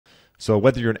So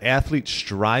whether you're an athlete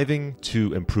striving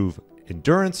to improve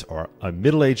endurance or a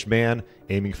middle-aged man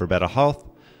aiming for better health,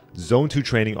 Zone 2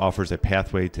 training offers a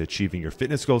pathway to achieving your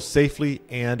fitness goals safely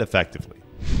and effectively.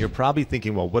 You're probably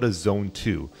thinking, well, what is Zone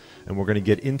 2? And we're going to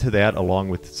get into that along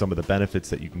with some of the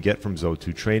benefits that you can get from Zone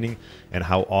 2 training and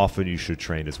how often you should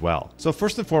train as well. So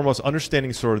first and foremost,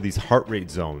 understanding sort of these heart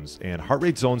rate zones. And heart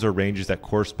rate zones are ranges that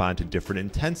correspond to different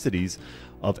intensities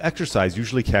of exercise,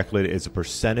 usually calculated as a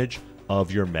percentage of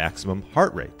your maximum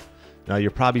heart rate. Now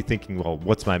you're probably thinking, well,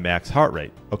 what's my max heart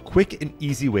rate? A quick and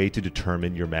easy way to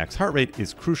determine your max heart rate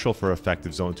is crucial for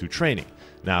effective Zone 2 training.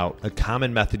 Now, a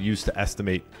common method used to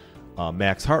estimate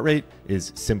max heart rate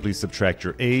is simply subtract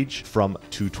your age from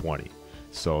 220.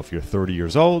 So if you're 30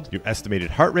 years old, your estimated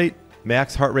heart rate,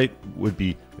 max heart rate would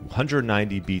be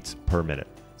 190 beats per minute.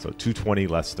 So 220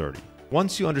 less 30.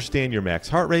 Once you understand your max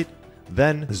heart rate,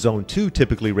 then Zone 2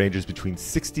 typically ranges between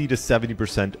 60 to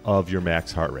 70% of your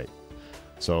max heart rate.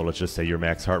 So let's just say your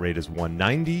max heart rate is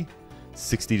 190,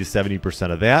 60 to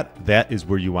 70% of that is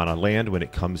where you want to land when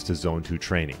it comes to Zone 2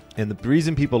 training. And the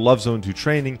reason people love Zone 2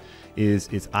 training is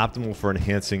it's optimal for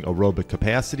enhancing aerobic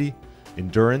capacity,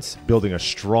 endurance, building a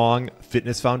strong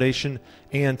fitness foundation,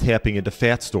 and tapping into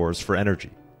fat stores for energy.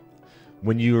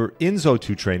 When you're in Zone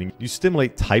 2 training, you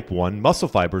stimulate type 1 muscle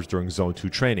fibers during Zone 2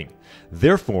 training.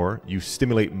 Therefore, you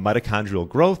stimulate mitochondrial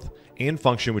growth and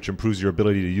function, which improves your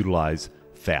ability to utilize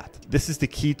fat. This is the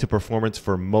key to performance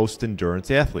for most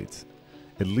endurance athletes.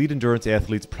 Elite endurance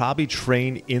athletes probably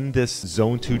train in this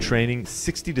Zone 2 training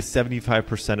 60 to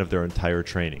 75% of their entire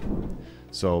training.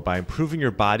 So by improving your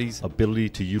body's ability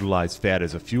to utilize fat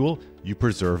as a fuel, you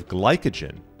preserve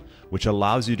glycogen, which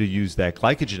allows you to use that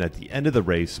glycogen at the end of the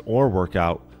race or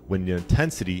workout when the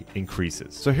intensity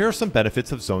increases. So here are some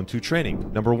benefits of Zone 2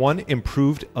 training. Number one,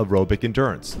 improved aerobic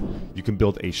endurance. You can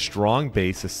build a strong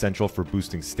base essential for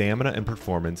boosting stamina and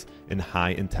performance in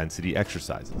high intensity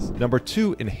exercises. Number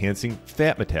two, enhancing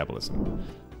fat metabolism.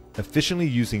 Efficiently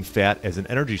using fat as an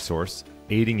energy source,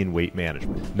 aiding in weight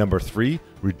management. Number three,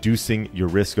 reducing your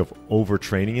risk of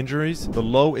overtraining injuries. The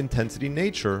low intensity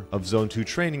nature of Zone 2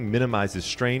 training minimizes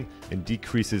strain and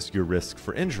decreases your risk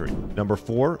for injury. Number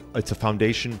four, it's a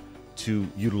foundation to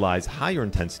utilize higher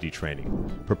intensity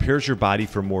training. Prepares your body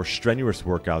for more strenuous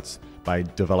workouts by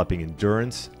developing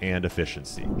endurance and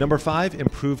efficiency. Number five,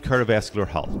 improved cardiovascular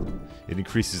health. It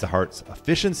increases the heart's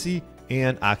efficiency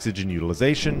and oxygen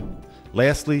utilization.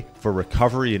 Lastly, for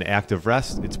recovery and active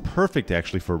rest, it's perfect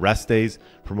actually for rest days,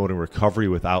 promoting recovery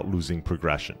without losing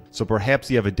progression. So perhaps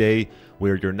you have a day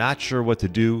where you're not sure what to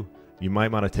do, you might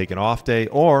want to take an off day,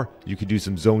 or you could do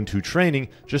some Zone 2 training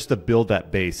just to build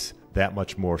that base that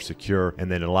much more secure, and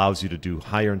then it allows you to do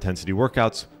higher intensity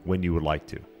workouts when you would like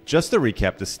to. Just to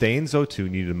recap, to stay in Zone 2, you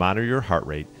need to monitor your heart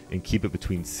rate and keep it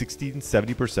between 60 and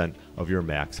 70% of your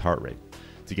max heart rate.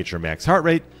 To get your max heart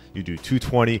rate, you do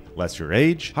 220 less your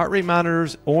age. Heart rate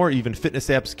monitors or even fitness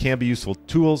apps can be useful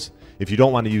tools. If you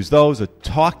don't want to use those, a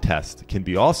talk test can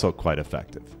be also quite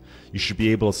effective. You should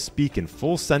be able to speak in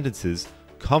full sentences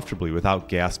comfortably without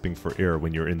gasping for air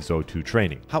when you're in Zone 2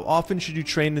 training. How often should you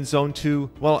train in Zone 2?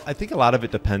 Well, I think a lot of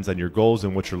it depends on your goals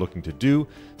and what you're looking to do.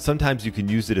 Sometimes you can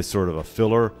use it as sort of a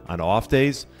filler on off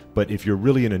days, but if you're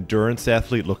really an endurance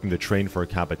athlete looking to train for a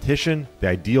competition, the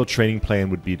ideal training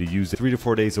plan would be to use it 3 to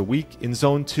 4 days a week in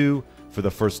Zone 2 for the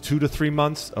first 2 to 3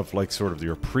 months of like sort of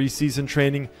your preseason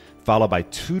training, followed by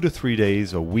 2 to 3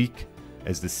 days a week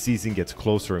as the season gets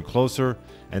closer and closer,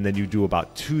 and then you do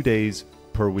about 2 days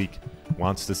per week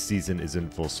once the season is in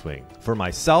full swing. For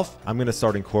myself, I'm going to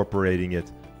start incorporating it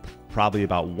probably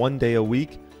about 1 day a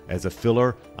week as a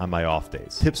filler on my off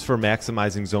days. Tips for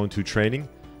maximizing Zone 2 training.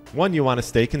 1, you want to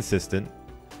stay consistent.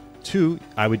 2,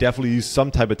 I would definitely use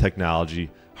some type of technology,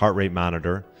 heart rate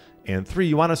monitor. And 3,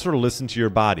 you want to sort of listen to your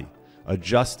body.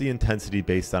 Adjust the intensity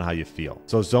based on how you feel.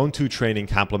 So Zone 2 training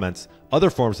complements other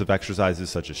forms of exercises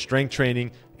such as strength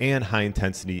training and high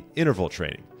intensity interval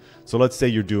training. So let's say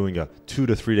you're doing a 2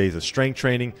 to 3 days of strength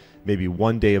training, maybe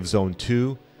 1 day of Zone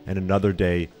 2 and another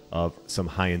day of some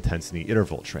high intensity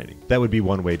interval training. That would be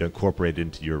one way to incorporate it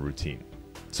into your routine.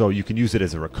 So you can use it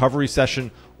as a recovery session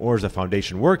or as a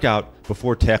foundation workout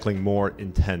before tackling more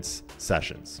intense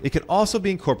sessions. It can also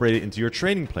be incorporated into your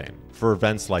training plan for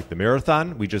events like the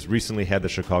marathon. We just recently had the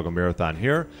Chicago Marathon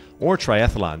here, or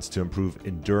triathlons to improve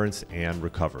endurance and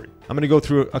recovery. I'm going to go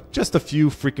through just a few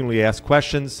frequently asked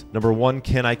questions. Number 1,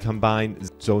 can I combine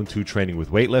Zone 2 training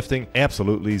with weightlifting?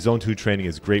 Absolutely. Zone 2 training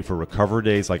is great for recovery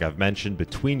days, like I've mentioned,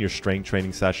 between your strength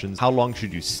training sessions. How long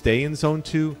should you stay in Zone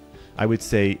 2? I would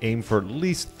say aim for at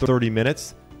least 30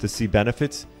 minutes to see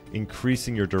benefits,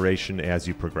 increasing your duration as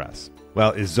you progress.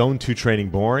 Well, is Zone 2 training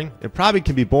boring? It probably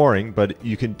can be boring, but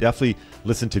you can definitely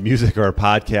listen to music or a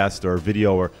podcast or a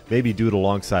video, or maybe do it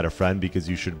alongside a friend, because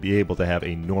you should be able to have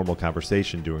a normal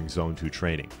conversation during Zone 2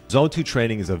 training. Zone 2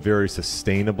 training is a very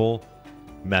sustainable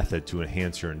method to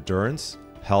enhance your endurance,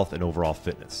 health, and overall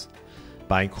fitness.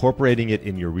 By incorporating it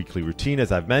in your weekly routine,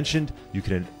 as I've mentioned, you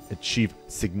can achieve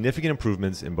significant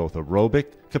improvements in both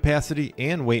aerobic capacity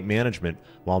and weight management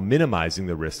while minimizing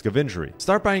the risk of injury.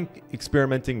 Start by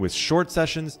experimenting with short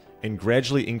sessions and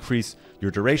gradually increase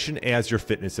your duration as your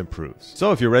fitness improves.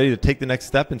 So if you're ready to take the next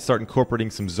step and start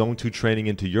incorporating some Zone 2 training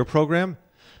into your program,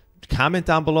 comment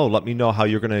down below. Let me know how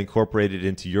you're going to incorporate it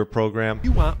into your program. If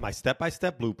you want my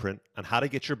step-by-step blueprint on how to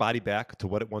get your body back to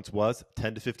what it once was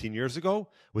 10 to 15 years ago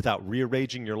without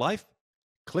rearranging your life,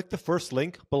 click the first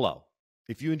link below.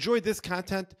 If you enjoyed this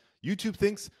content, YouTube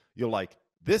thinks you'll like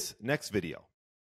this next video.